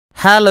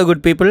Hello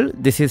good people,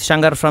 this is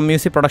Shankar from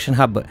Music Production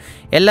Hub.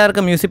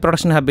 എല്ലാവർക്കും music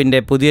production ഹബിൻ്റെ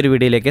പുതിയൊരു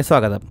വീഡിയോയിലേക്ക്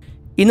സ്വാഗതം.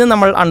 ഇന്ന്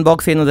നമ്മൾ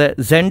അൺബോക്സ് ചെയ്യുന്നത്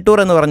Zen Tour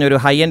എന്ന് പറഞ്ഞൊരു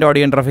ഹൈ എൻഡ്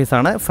ഓഡിയോ ഇൻ്റർഫേസ്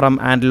ആണ് ഫ്രം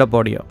Antelope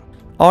Audio.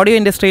 ഓഡിയോ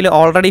ഇൻഡസ്ട്രിയിൽ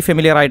ഓൾറെഡി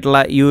ഫെമിലിയർ ആയിട്ടുള്ള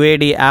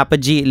UAD,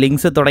 APG,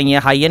 ലിങ്ക്സ് തുടങ്ങിയ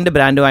ഹൈ എൻഡ്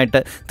ബ്രാൻഡുമായിട്ട്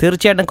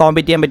തീർച്ചയായിട്ടും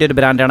കോമ്പീറ്റ് ചെയ്യാൻ പറ്റിയ ഒരു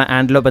ബ്രാൻഡാണ്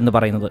Antelope എന്ന്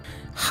പറയുന്നത്.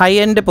 ഹൈ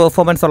എൻഡ്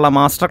പെർഫോമൻസ് ഉള്ള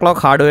മാസ്റ്റർ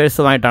ക്ലോക്ക്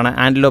ഹാർഡ്വെയർസുമായിട്ടാണ്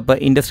Antelope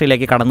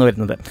ഇൻഡസ്ട്രിയിലേക്ക് കടന്നു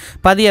വരുന്നത്.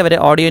 പതിയെ അവർ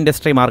ഓഡിയോ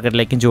ഇൻഡസ്ട്രി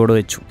മാർക്കറ്റിലേക്കും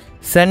ചുവടുവെച്ചു.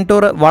 Zen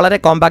Tour വളരെ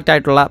കോമ്പാക്റ്റ്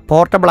ആയിട്ടുള്ള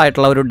പോർട്ടബിൾ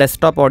ആയിട്ടുള്ള ഒരു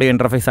ഡെസ്ക്ടോപ്പ് ഓഡിയോ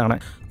ഇൻ്റർഫേസ് ആണ്.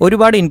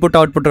 ഒരുപാട് input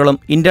ഔട്ട്പുട്ടുകളും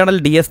internal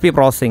DSP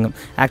പ്രോസസ്സിങ്ങും,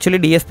 actually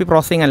DSP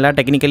processing അല്ല,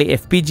 ടെക്നിക്കലി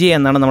FPGA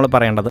എന്നാണ് നമ്മൾ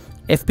പറയേണ്ടത്.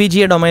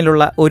 FPGA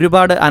ഡൊമൈനിലുള്ള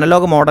ഒരുപാട്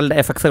അനലോഗ് മോഡലിൻ്റെ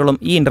എഫക്ട്സുകളും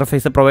ഈ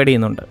ഇൻ്റർഫേസ് പ്രൊവൈഡ്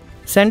ചെയ്യുന്നുണ്ട്.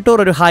 Zen Tour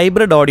ഒരു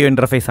ഹൈബ്രിഡ് ഓഡിയോ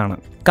ഇൻ്റർഫേസ് ആണ്.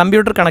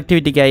 കമ്പ്യൂട്ടർ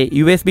കണക്ടിവിറ്റിക്കായി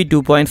USB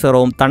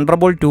 2.0ഉം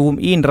Thunderbolt 2ഉം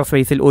ഈ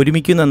ഇൻ്റർഫേസിൽ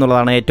ഒരുമിക്കുന്നു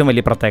എന്നുള്ളതാണ് ഏറ്റവും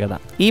വലിയ പ്രത്യേകത.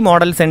 ഈ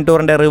മോഡൽ Zen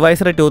Tourൻ്റെ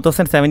റിവൈസ്ഡ്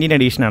 2017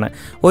 എഡീഷനാണ്.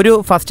 ഒരു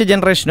ഫസ്റ്റ്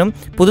ജനറേഷനും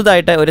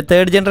പുതുതായിട്ട് ഒരു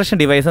തേർഡ് ജനറേഷൻ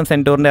ഡിവൈസും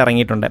Zen Tourൻ്റെ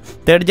ഇറങ്ങിയിട്ടുണ്ട്.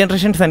 Third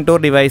generation Zen Tour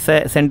device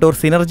Zen Tour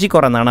Synergy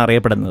Core എന്നാണ്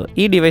അറിയപ്പെടുന്നത്.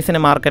 ഈ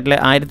ഡിവൈസിന് മാർക്കറ്റിൽ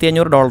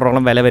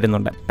 $1500 വില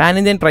വരുന്നുണ്ട്. Pan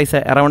Indian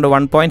price around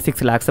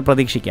 1.6 lakhs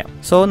പ്രതീക്ഷിക്കാം.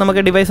 സോ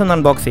നമുക്ക് ഡിവൈസ് ഒന്ന്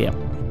അൺബോക്സ് ചെയ്യാം.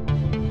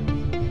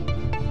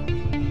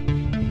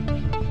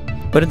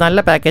 ഒരു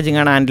നല്ല പാക്കേജിംഗ്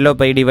ആണ്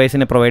Antelope ഈ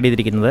ഡിവൈസിന് പ്രൊവൈഡ്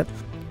ചെയ്തിരിക്കുന്നത്.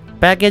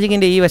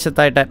 പാക്കേജിങ്ങിൻ്റെ ഈ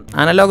വശത്തായിട്ട്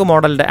അനലോഗ്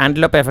മോഡലിൻ്റെ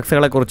Antelope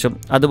FXകളെക്കുറിച്ചും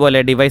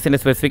അതുപോലെ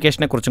ഡിവൈസിൻ്റെ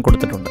സ്പെസിഫിക്കേഷനെ കുറിച്ചും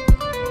കൊടുത്തിട്ടുണ്ട്.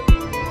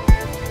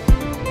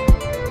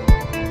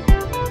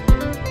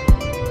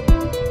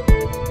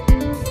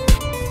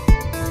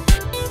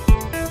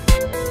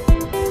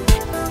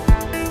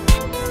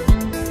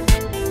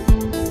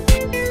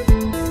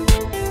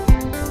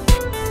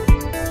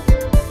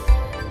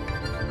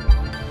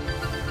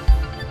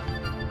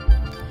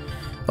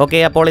 ഓക്കെ,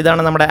 അപ്പോൾ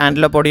ഇതാണ് നമ്മുടെ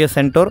Antelope Audio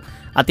Zen Tour.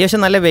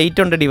 അത്യാവശ്യം നല്ല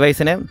വെയിറ്റ് ഉണ്ട്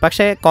ഡിവൈസിന്,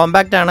 പക്ഷേ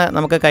കോമ്പാക്റ്റ് ആണ്,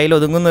 നമുക്ക് കയ്യിൽ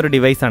ഒതുങ്ങുന്ന ഒരു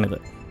ഡിവൈസാണിത്.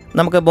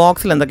 നമുക്ക്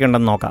ബോക്സിൽ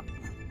എന്തൊക്കെയുണ്ടെന്ന് നോക്കാം.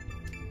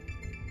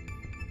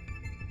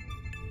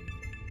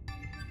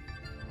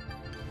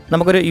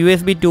 നമുക്കൊരു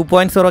USB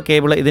 2.0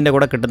 കേബിൾ ഇതിൻ്റെ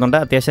കൂടെ കിട്ടുന്നുണ്ട്.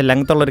 അത്യാവശ്യം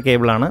ലെങ്ത് ഉള്ളൊരു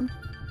കേബിളാണ്.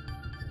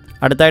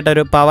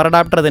 അടുത്തായിട്ടൊരു പവർ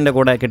അഡാപ്റ്റർ ഇതിൻ്റെ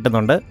കൂടെ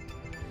കിട്ടുന്നുണ്ട്.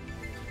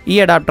 ഈ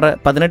അഡാപ്റ്റർ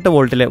 18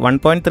 വോൾട്ടിൽ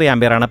 1.3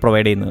 ആംപിയറാണ്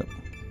പ്രൊവൈഡ് ചെയ്യുന്നത്.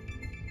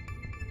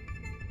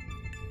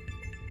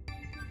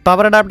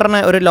 പവർ അഡാപ്റ്ററിന്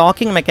ഒരു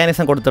ലോക്കിംഗ്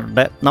മെക്കാനിസം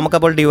കൊടുത്തിട്ടുണ്ട്.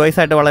 നമുക്കപ്പോൾ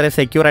ഡിവൈസായിട്ട് വളരെ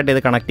സെക്യൂറായിട്ട് ഇത്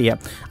കണക്ട് ചെയ്യാം.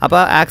 അപ്പോൾ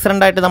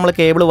ആക്സിഡൻ്റായിട്ട് നമ്മൾ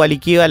കേബിൾ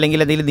വലിക്കുകയോ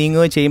അല്ലെങ്കിൽ അതിൽ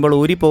നീങ്ങുകയോ ചെയ്യുമ്പോൾ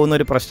ഊരി പോകുന്ന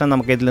ഒരു പ്രശ്നം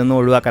നമുക്ക് ഇതിൽ നിന്ന്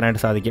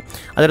ഒഴിവാക്കാനായിട്ട് സാധിക്കും.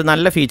 അതൊരു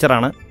നല്ല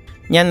ഫീച്ചറാണ്.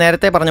 ഞാൻ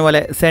നേരത്തെ പറഞ്ഞ പോലെ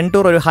Zen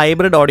Tour ഒരു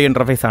ഹൈബ്രിഡ് ഓഡിയോ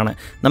ഇൻ്റർഫേസ് ആണ്.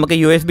 നമുക്ക്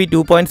USB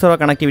 2.0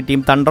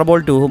 കണക്ടിവിറ്റിയും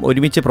Thunderbolt 2ഉം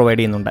ഒരുമിച്ച് പ്രൊവൈഡ്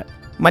ചെയ്യുന്നുണ്ട്.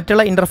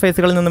 മറ്റുള്ള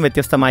ഇൻ്റർഫേസുകളിൽ നിന്നും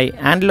വ്യത്യസ്തമായി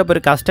Antelope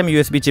ഒരു കസ്റ്റം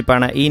USB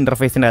ചിപ്പാണ് ഈ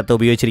ഇൻ്റർഫേസിൻ്റെ അകത്ത്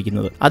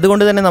ഉപയോഗിച്ചിരിക്കുന്നത്.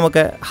 അതുകൊണ്ട് തന്നെ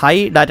നമുക്ക് ഹൈ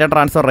ഡാറ്റ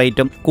ട്രാൻസ്ഫർ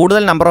റേറ്റും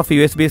കൂടുതൽ നമ്പർ ഓഫ്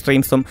USB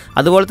സ്ട്രീംസും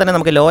അതുപോലെ തന്നെ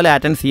നമുക്ക് ലോ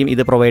ലാറ്റൻസിയും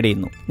ഇത് പ്രൊവൈഡ്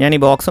ചെയ്യുന്നു. ഞാൻ ഈ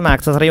ബോക്സും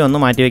ആക്സസറിയും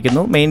ഒന്ന്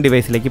മാറ്റിവെക്കുന്നു. മെയിൻ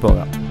ഡിവൈസിലേക്ക്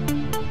പോകാം.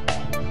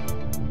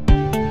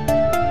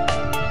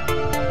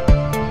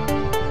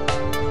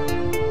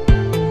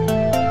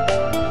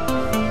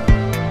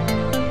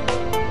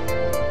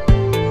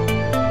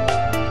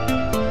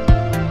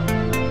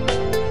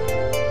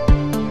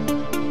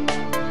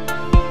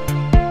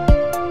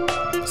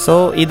 സോ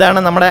ഇതാണ്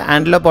നമ്മുടെ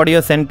Antelope Audio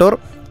Zen Tour.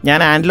 ഞാൻ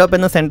Antelope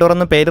എന്ന് Zen Tour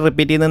എന്ന് പേര്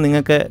റിപ്പീറ്റ് ചെയ്യുന്നത്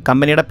നിങ്ങൾക്ക്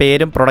കമ്പനിയുടെ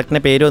പേരും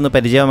പ്രൊഡക്റ്റിൻ്റെ പേരും ഒന്ന്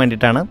പരിചയമാൻ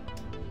വേണ്ടിയിട്ടാണ്.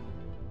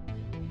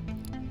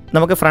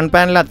 നമുക്ക് ഫ്രണ്ട്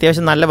പാനലിൽ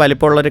അത്യാവശ്യം നല്ല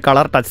വലിപ്പമുള്ളൊരു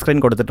കളർ ടച്ച് സ്ക്രീൻ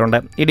കൊടുത്തിട്ടുണ്ട്.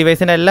 ഈ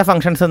ഡിവൈസിൻ്റെ എല്ലാ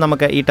ഫംഗ്ഷൻസും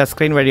നമുക്ക് ഈ ടച്ച്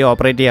സ്ക്രീൻ വഴി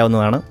ഓപ്പറേറ്റ്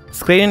ചെയ്യാവുന്നതാണ്.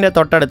 സ്ക്രീനിൻ്റെ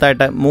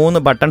തൊട്ടടുത്തായിട്ട്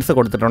 3 ബട്ടൺസ്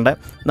കൊടുത്തിട്ടുണ്ട്.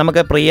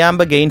 നമുക്ക്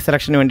പ്രിയാമ്പ് ഗെയിൻ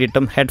സെലക്ഷന്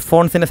വേണ്ടിയിട്ടും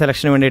ഹെഡ്ഫോൺസിൻ്റെ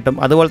സെലക്ഷന് വേണ്ടിയിട്ടും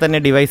അതുപോലെ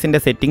തന്നെ ഡിവൈസിൻ്റെ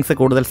സെറ്റിംഗ്സ്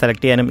കൂടുതൽ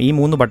സെലക്ട് ചെയ്യാനും ഈ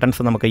 3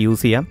 ബട്ടൺസ് നമുക്ക്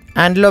യൂസ് ചെയ്യാം.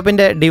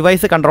 Antelopeൻ്റെ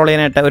ഡിവൈസ് കൺട്രോൾ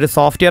ചെയ്യാനായിട്ട് ഒരു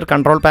സോഫ്റ്റ്വെയർ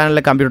കൺട്രോൾ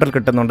പാനൽ കമ്പ്യൂട്ടർ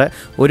കിട്ടുന്നുണ്ട്.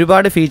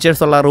 ഒരുപാട്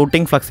ഫീച്ചേഴ്സുള്ള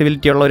റൂട്ടിംഗ്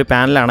ഫ്ലെക്സിബിലിറ്റി ഉള്ള ഒരു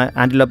പാനലാണ്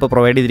Antelope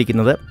പ്രൊവൈഡ്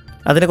ചെയ്തിരിക്കുന്നത്.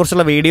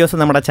 അതിനെക്കുറിച്ചുള്ള വീഡിയോസ്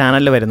നമ്മുടെ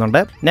ചാനലിൽ വരുന്നുണ്ട്.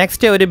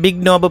 നെക്സ്റ്റ് ഒരു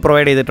ബിഗ് നോബ്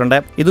പ്രൊവൈഡ് ചെയ്തിട്ടുണ്ട്.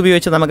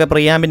 ഇതുപയോഗിച്ച് നമുക്ക്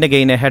പ്രിയാമ്പിൻ്റെ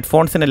ഗെയിന്,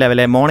 ഹെഡ്ഫോൺസിൻ്റെ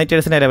ലെവല്,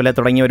 മോണിറ്റേഴ്സിൻ്റെ ലെവല്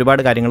തുടങ്ങിയ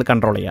ഒരുപാട് കാര്യങ്ങൾ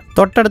കൺട്രോൾ ചെയ്യാം.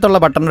 തൊട്ടടുത്തുള്ള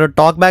ബട്ടൺ ഒരു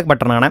ടോക്ക് ബാക്ക്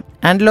ബട്ടണാണ്.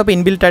 Antelope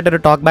ഇൻബിൽറ്റ് ആയിട്ട്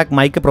ഒരു ടോക്ക് ബാക്ക്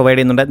മൈക്ക് പ്രൊവൈഡ്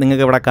ചെയ്യുന്നുണ്ട്.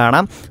 നിങ്ങൾക്ക് ഇവിടെ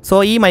കാണാം. സോ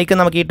ഈ മൈക്ക്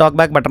നമുക്ക് ഈ ടോക്ക്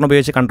ബാക്ക് ബട്ടൺ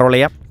ഉപയോഗിച്ച് കൺട്രോൾ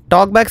ചെയ്യാം.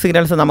 ടോക്ക് ബാക്ക്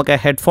സിഗ്നൽസ്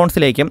നമുക്ക്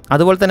ഹെഡ്ഫോൺസിലേക്കും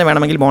അതുപോലെ തന്നെ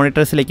വേണമെങ്കിൽ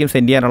മോണിറ്റേഴ്സിലേക്കും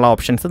സെൻഡ് ചെയ്യാനുള്ള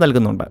ഓപ്ഷൻസ്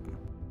നൽകുന്നുണ്ട്.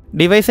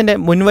 ഡിവൈസിൻ്റെ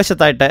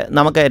മുൻവശത്തായിട്ട്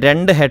നമുക്ക്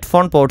 2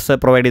 ഹെഡ്ഫോൺ പോർട്സ്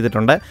പ്രൊവൈഡ്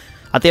ചെയ്തിട്ടുണ്ട്.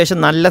 അത്യാവശ്യം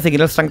നല്ല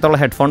സിഗ്നൽ സ്ട്രെങ്ത് ഉള്ള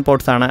ഹെഡ്ഫോൺ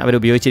പോർട്സാണ് അവർ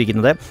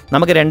ഉപയോഗിച്ചിരിക്കുന്നത്.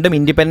 നമുക്ക് രണ്ടും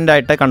ഇൻഡിപെൻഡൻ്റ്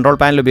ആയിട്ട് കൺട്രോൾ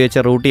പാനൽ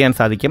ഉപയോഗിച്ച് റൂട്ട് ചെയ്യാൻ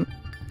സാധിക്കും.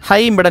 ഹൈ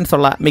ഇമ്പിഡൻസ്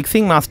ഉള്ള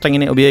മിക്സിംഗ്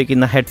മാസ്റ്ററിങ്ങിന്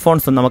ഉപയോഗിക്കുന്ന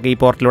ഹെഡ്ഫോൺസും നമുക്ക് ഈ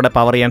പോർട്ടിലൂടെ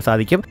പവർ ചെയ്യാൻ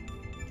സാധിക്കും.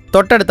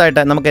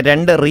 തൊട്ടടുത്തായിട്ട് നമുക്ക്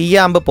 2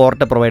 റീആംബ്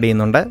പോർട്ട് പ്രൊവൈഡ്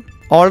ചെയ്യുന്നുണ്ട്.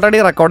 ഓൾറെഡി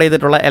റെക്കോർഡ്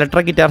ചെയ്തിട്ടുള്ള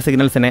ഇലക്ട്രിക് ഗിറ്റാർ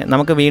സിഗ്നൽസിനെ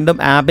നമുക്ക് വീണ്ടും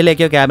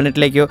ആപ്പിലേക്കോ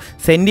ക്യാബിനറ്റിലേക്കോ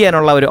സെൻഡ്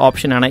ചെയ്യാനുള്ള ഒരു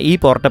ഓപ്ഷനാണ് ഈ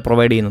പോർട്ട്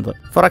പ്രൊവൈഡ് ചെയ്യുന്നത്.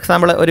 ഫോർ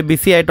എക്സാമ്പിൾ, ഒരു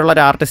ബിസി ആയിട്ടുള്ള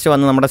ഒരു ആർട്ടിസ്റ്റ്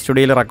വന്ന് നമ്മുടെ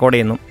സ്റ്റുഡിയോയിൽ റെക്കോർഡ്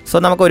ചെയ്യുന്നു. സോ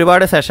നമുക്ക്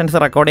ഒരുപാട്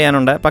സെഷൻസ് റെക്കോർഡ്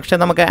ചെയ്യാനുണ്ട്. പക്ഷേ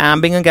നമുക്ക്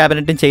ആംബിങ്ങും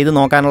ക്യാബിനറ്റും ചെയ്ത്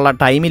നോക്കാനുള്ള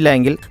ടൈം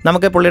ഇല്ലെങ്കിൽ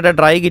നമുക്ക് പുള്ളിയുടെ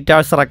ഡ്രൈ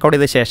ഗിറ്റാർസ് റെക്കോർഡ്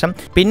ചെയ്ത ശേഷം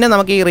പിന്നെ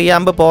നമുക്ക് ഈ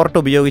റീആംബ് പോർട്ട്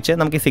ഉപയോഗിച്ച്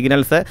നമുക്ക് ഈ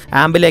സിഗ്നൽസ്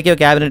ആംബിലേക്കോ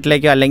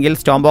ക്യാബിനറ്റിലേക്കോ അല്ലെങ്കിൽ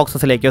സ്റ്റോം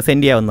ബോക്സസിലേക്കോ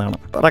സെൻഡ് ചെയ്യാവുന്നതാണ്.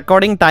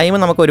 റെക്കോർഡിംഗ് ടൈം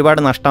നമുക്ക്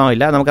ഒരുപാട്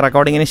നഷ്ടമാവില്ല. നമുക്ക്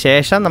റെക്കോർഡിങ്ങിന്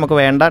ശേഷം നമുക്ക്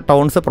വേണ്ട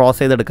ടോൺസ്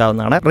പ്രോസസ്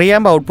ചെയ്തെടുക്കാവുന്നതാണ്.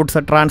 റീആംബ്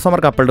ഔട്ട്പുട്ട്സ് ട്രാൻസ്ഫോമർ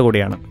കപ്പിൾഡ്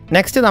കൂടിയാണ്.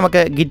 നെക്സ്റ്റ്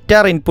നമുക്ക്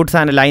guitar inputs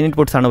and line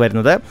inputs ആണ്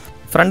വരുന്നത്.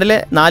 ഫ്രണ്ടിലെ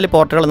 4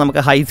 പോർട്ടുകൾ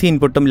നമുക്ക് ഹൈസി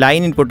ഇൻപുട്ടും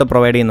ലൈൻ ഇൻപുട്ടും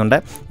പ്രൊവൈഡ് ചെയ്യുന്നുണ്ട്.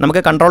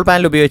 നമുക്ക് കൺട്രോൾ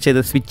പാനൽ ഉപയോഗിച്ച്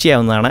ഇത് സ്വിച്ച്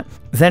ചെയ്യാവുന്നതാണ്.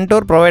 സെൻ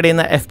ടൂർ പ്രൊവൈഡ്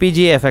ചെയ്യുന്ന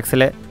FPGA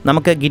FXൽ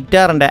നമുക്ക്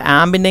ഗിറ്റാറിൻ്റെ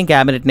ആംബിൻ്റെയും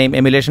ക്യാബിനറ്റിൻ്റെയും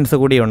എമുലേഷൻസ്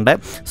കൂടിയുണ്ട്.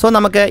 സോ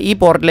നമുക്ക് ഈ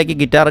പോർട്ടിലേക്ക്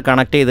ഗിറ്റാർ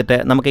കണക്ട് ചെയ്തിട്ട്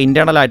നമുക്ക്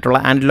ഇൻറ്റേർണൽ ആയിട്ടുള്ള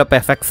Antelope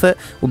FX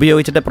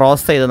ഉപയോഗിച്ചിട്ട്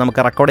പ്രോസസ്സ് ചെയ്ത്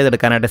നമുക്ക് റെക്കോർഡ്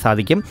ചെയ്തെടുക്കാനായിട്ട്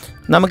സാധിക്കും.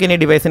 നമുക്കിനി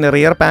ഡിവൈസിൻ്റെ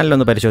റിയർ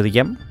പാനലൊന്ന്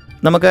പരിശോധിക്കാം.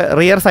 നമുക്ക്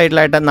റിയർ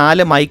സൈഡിലായിട്ട്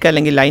 4 മൈക്ക്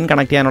അല്ലെങ്കിൽ ലൈൻ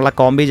കണക്ട് ചെയ്യാനുള്ള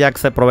കോംബി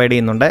ജാക്സ് പ്രൊവൈഡ്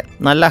ചെയ്യുന്നുണ്ട്.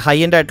 നല്ല ഹൈ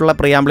എൻഡ് ആയിട്ടുള്ള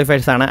പ്രീ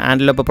ആംപ്ലിഫയേഴ്സാണ്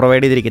Antelope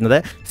പ്രൊവൈഡ് ചെയ്തിരിക്കുന്നത്.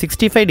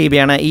 65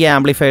 dB ആണ് ഈ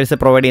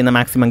ആംപ്ലിഫയേഴ്സ് പ്രൊവൈഡ് ചെയ്യുന്ന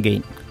മാക്സിമം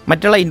ഗെയിൻ.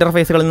 മറ്റുള്ള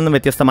ഇൻ്റർഫേസുകളിൽ നിന്നും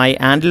വ്യത്യസ്തമായി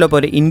Antelope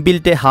ഒരു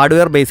inbuilt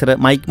hardware based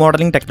mic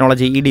modelling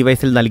technology ഈ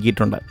ഡിവൈസിൽ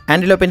നൽകിയിട്ടുണ്ട്.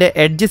 Antelopeൻ്റെ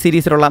എഡ്ജ്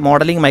സീരീസിലുള്ള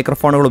മോഡലിംഗ്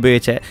മൈക്രോഫോണുകൾ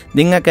ഉപയോഗിച്ച്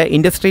നിങ്ങൾക്ക്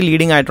ഇൻഡസ്ട്രി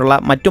ലീഡിംഗ് ആയിട്ടുള്ള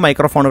മറ്റു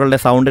മൈക്രോഫോണുകളുടെ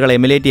സൗണ്ടുകൾ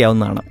എമുലേറ്റ്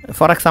ചെയ്യാവുന്നതാണ്.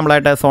 Four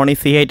എക്സാമ്പിളായിട്ട് Sony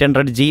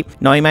C800G,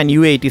 നോയ്മാൻ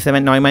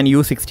U87, നോയ്മാൻ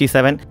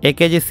U67,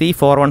 AKG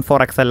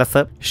C414 XLS,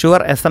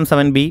 sure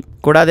SM7B,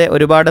 കൂടാതെ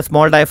ഒരുപാട്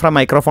സ്മോൾ ഡയഫ്രം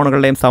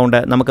മൈക്രോഫോണുകളുടെയും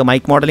സൗണ്ട് നമുക്ക്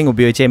മൈക്ക് മോഡലിംഗ്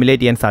ഉപയോഗിച്ച്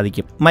എമുലേറ്റ് ചെയ്യാൻ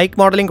സാധിക്കും. മൈക്ക്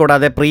മോഡലിംഗ്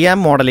കൂടാതെ പ്രീആം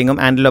മോഡലിംഗും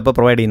Antelope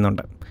പ്രൊവൈഡ്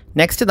ചെയ്യുന്നുണ്ട്.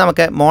 നെക്സ്റ്റ്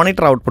നമുക്ക്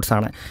മോണിറ്റർ ഔട്ട്പുട്ട്സ്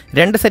ആണ്.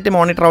 2 സെറ്റ്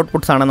മോണിറ്റർ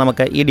ഔട്ട്പുട്ട്സ് ആണ്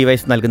നമുക്ക് ഈ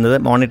ഡിവൈസ് നൽകുന്നത്,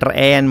 monitor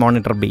A and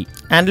monitor B.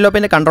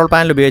 Antelopeൻ്റെ control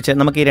panel ഉപയോഗിച്ച്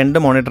നമുക്ക് ഈ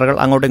 2 മോണിറ്ററുകൾ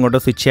അങ്ങോട്ടും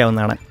ഇങ്ങോട്ടും സ്വിച്ച്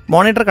ചെയ്യാവുന്നതാണ്.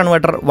 Monitor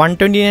converter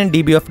 129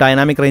 dB of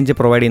dynamic range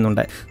provide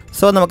ചെയ്യുന്നുണ്ട്.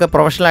 സോ നമുക്ക്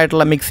പ്രൊഫഷണൽ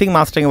ആയിട്ടുള്ള മിക്സിംഗ്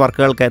മാസ്റ്ററിംഗ്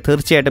വർക്കുകൾക്ക്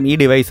തീർച്ചയായിട്ടും ഈ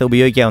ഡിവൈസ്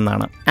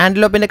ഉപയോഗിക്കാവുന്നതാണ്.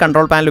 Antelopeൻ്റെ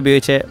കൺട്രോൾ പാനൽ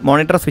ഉപയോഗിച്ച്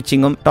മോണിറ്റർ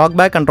സ്വിച്ചിങ്ങും ടോക്ക്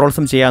ബാക്ക്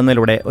കൺട്രോൾസും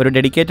ചെയ്യാവുന്നതിലൂടെ ഒരു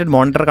ഡെഡിക്കേറ്റഡ്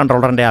മോണിറ്റർ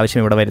കൺട്രോളറിൻ്റെ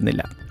ആവശ്യം ഇവിടെ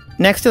വരുന്നില്ല.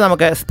 നെക്സ്റ്റ്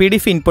നമുക്ക്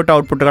സ്പീഡിഫ് ഇൻപുട്ട്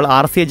ഔട്ട്പുട്ടുകൾ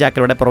RCA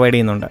ജാക്കിലൂടെ പ്രൊവൈഡ്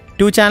ചെയ്യുന്നുണ്ട്.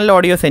 2 ചാനൽ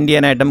ഓഡിയോ സെൻഡ്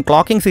ചെയ്യാനായിട്ടും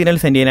ക്ലോക്കിംഗ് സിഗ്നൽ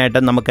സെൻഡ്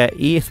ചെയ്യാനായിട്ടും നമുക്ക്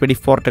ഈ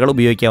സ്പീഡിഫ് പോർട്ടുകൾ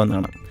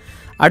ഉപയോഗിക്കാവുന്നതാണ്.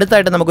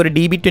 അടുത്തായിട്ട് നമുക്കൊരു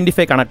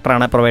DB25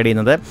 കണക്ടറാണ് പ്രൊവൈഡ്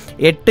ചെയ്യുന്നത്.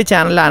 8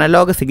 ചാനൽ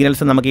അനലോഗ്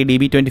സിഗ്നൽസ് നമുക്ക് ഈ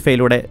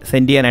DB25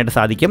 സെൻഡ് ചെയ്യാനായിട്ട്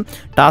സാധിക്കും.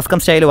 ടാസ്കം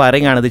സ്റ്റൈൽ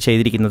വയറിംഗ് ആണ് ഇത്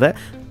ചെയ്തിരിക്കുന്നത്.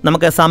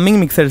 നമുക്ക് summing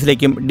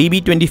മിക്സേഴ്സിലേക്കും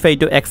DB25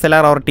 to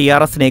XLR or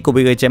TRS snake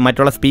ഉപയോഗിച്ച്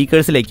മറ്റുള്ള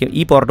സ്പീക്കേഴ്സിലേക്കും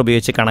ഈ പോർട്ട്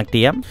ഉപയോഗിച്ച് കണക്ട്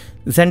ചെയ്യാം.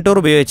 സെൻ ടൂർ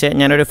ഉപയോഗിച്ച്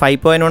ഞാനൊരു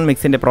 5.1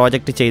 മിക്സിൻ്റെ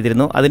പ്രോജക്റ്റ്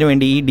ചെയ്തിരുന്നു.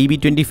 അതിനുവേണ്ടി ഈ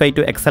DB25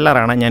 to XLR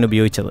ആണ് ഞാൻ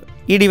ഉപയോഗിച്ചത്.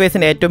 ഈ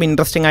ഡിവൈസിൻ്റെ ഏറ്റവും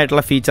ഇൻട്രസ്റ്റിംഗ്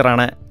ആയിട്ടുള്ള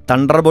ഫീച്ചറാണ്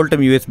തണ്ടർബോൾട്ടും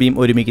USB-യും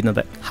ഒരുമിക്കുന്നത്.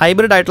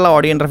 ഹൈബ്രിഡ് ആയിട്ടുള്ള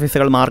ഓഡിയോ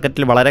ഇൻ്റർഫേസുകൾ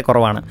മാർക്കറ്റിൽ വളരെ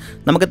കുറവാണ്.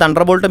 നമുക്ക്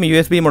തണ്ടർബോൾട്ടും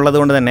USB-യും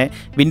ഉള്ളതുകൊണ്ട് തന്നെ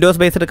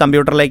വിൻഡോസ് ബേസ്ഡ്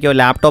കമ്പ്യൂട്ടറിലേക്കോ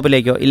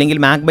ലാപ്ടോപ്പിലേക്കോ ഇല്ലെങ്കിൽ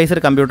മാക്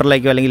ബേസ്ഡ്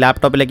കമ്പ്യൂട്ടറിലേക്കോ അല്ലെങ്കിൽ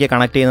ലാപ്ടോപ്പിലേക്കോ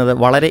കണക്ട് ചെയ്യുന്നത്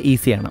വളരെ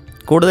ഈസിയാണ്.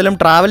 കൂടുതലും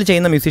ട്രാവൽ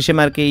ചെയ്യുന്ന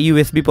മ്യൂസീഷ്യന്മാർക്ക് ഈ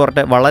USB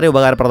പോർട്ട് വളരെ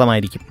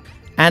ഉപകാരപ്രദമായിരിക്കും.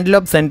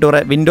 Antelope Zen Tour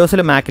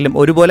വിൻഡോസിലും മാക്കിലും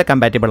ഒരുപോലെ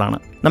കമ്പാറ്റബിൾ ആണ്.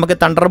 നമുക്ക്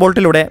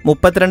തണ്ടർബോൾട്ടിലൂടെ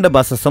 32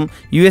 ബസ്സസും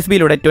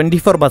USB-യിലൂടെ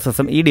 24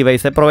 ബസ്സസും ഈ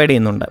ഡിവൈസ് പ്രൊവൈഡ്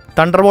ചെയ്യുന്നുണ്ട്.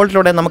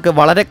 തണ്ടർബോൾട്ടിലൂടെ നമുക്ക്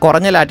വളരെ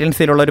കുറഞ്ഞ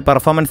ലാറ്റൻസിയിലുള്ള ഒരു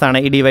പെർഫോമൻസ് ആണ്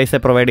ഈ ഡിവൈസ്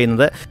പ്രൊവൈഡ്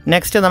ചെയ്യുന്നത്.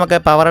 നെക്സ്റ്റ് നമുക്ക്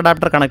പവർ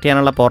അഡാപ്റ്റർ കണക്ട്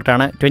ചെയ്യാനുള്ള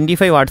പോർട്ടാണ്.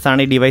 25 വാട്ട്സ്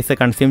ആണ് ഈ ഡിവൈസ്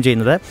കൺസ്യൂം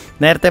ചെയ്യുന്നത്.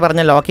 നേരത്തെ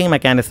പറഞ്ഞ ലോക്കിംഗ്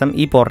മെക്കാനിസം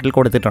ഈ പോർട്ടിൽ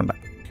കൊടുത്തിട്ടുണ്ട്.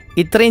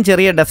 ഇത്രയും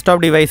ചെറിയ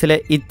ഡെസ്ക്ടോപ്പ് ഡിവൈസിൽ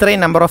ഇത്രയും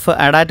നമ്പർ ഓഫ്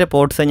അഡാറ്റ്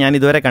പോർട്ട്സ് ഞാൻ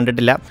ഇതുവരെ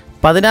കണ്ടിട്ടില്ല.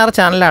 16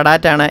 ചാനൽ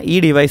അഡാറ്റാണ് ഈ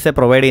ഡിവൈസ്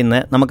പ്രൊവൈഡ്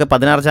ചെയ്യുന്നത്. നമുക്ക്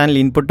 16 ചാനൽ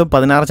ഇൻപുട്ടും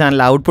 16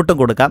 ചാനൽ ഔട്ട്പുട്ടും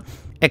കൊടുക്കാം.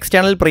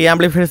 എക്സ്റ്റേണൽ പ്രീ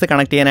ആംപ്ലിഫയേഴ്സ്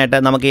കണക്ട് ചെയ്യാനായിട്ട്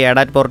നമുക്ക് ഈ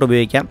അഡാറ്റ് പോർട്ട്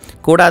ഉപയോഗിക്കാം.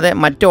 കൂടാതെ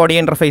മറ്റ് ഓഡിയോ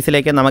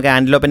ഇൻ്റർഫേസിലേക്ക് നമുക്ക്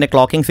Antelopeൻ്റെ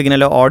ക്ലോക്കിംഗ്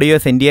സിഗ്നലോ ഓഡിയോ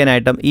സെൻഡ്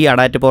ചെയ്യാനായിട്ടും ഈ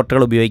അഡാറ്റ്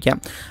പോർട്ടുകൾ ഉപയോഗിക്കാം.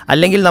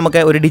 അല്ലെങ്കിൽ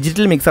നമുക്ക് ഒരു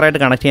ഡിജിറ്റൽ മിക്സറായിട്ട്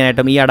കണക്ട്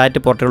ചെയ്യാനായിട്ടും ഈ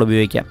അഡാറ്റ് പോർട്ടുകൾ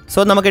ഉപയോഗിക്കാം.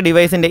 സോ നമുക്ക്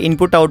ഡിവൈസിൻ്റെ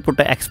ഇൻപുട്ട്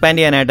ഔട്ട്പുട്ട് എക്സ്പാൻഡ്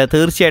ചെയ്യാനായിട്ട്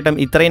തീർച്ചയായിട്ടും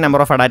ഇത്രയും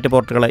നമ്പർ ഓഫ് അഡാറ്റ്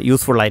പോർട്ടുകൾ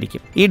യൂസ്ഫുൾ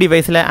ആയിരിക്കും. ഈ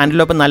ഡിവൈസിൽ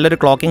Antelope നല്ലൊരു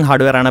ക്ലോക്കിംഗ്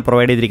ഹാർഡ്വെയർ ആണ്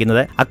പ്രൊവൈഡ്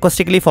ചെയ്തിരിക്കുന്നത്.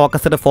 Acoustically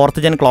focused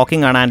 4th gen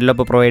clocking ആണ്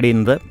Antelope പ്രൊവൈഡ്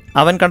ചെയ്യുന്നത്.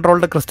 അവൻ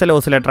കൺട്രോൾഡ് ക്രിസ്റ്റൽ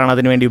ഓസിലേറ്ററാണ്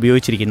അതിനുവേണ്ടി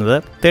ഉപയോഗിച്ചിരിക്കുന്നത്.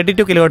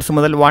 32 kHz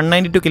മുതൽ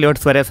 192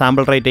 kHz വരെ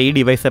സാമ്പിൾ റേറ്റ് ഈ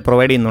ഡിവൈസ്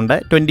പ്രൊവൈഡ് ചെയ്യുന്നുണ്ട്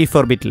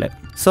 24 ബിറ്റിൽ.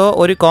 സോ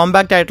ഒരു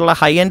കോമ്പാക്റ്റ് ആയിട്ടുള്ള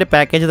ഹൈ എൻഡ്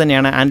പാക്കേജ്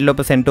തന്നെയാണ്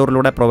Antelope Zen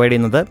Tourലൂടെ പ്രൊവൈഡ്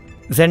ചെയ്യുന്നത്.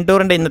 Zen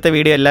Tourൻ്റെ ഇന്നത്തെ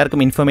വീഡിയോ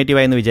എല്ലാവർക്കും ഇൻഫോർമേറ്റീവ്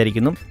ആയെന്ന്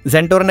വിചാരിക്കുന്നു.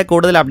 Zen Tourൻ്റെ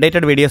കൂടുതൽ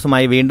അപ്ഡേറ്റഡ്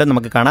വീഡിയോസുമായി വീണ്ടും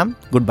നമുക്ക് കാണാം.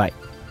 Good bye.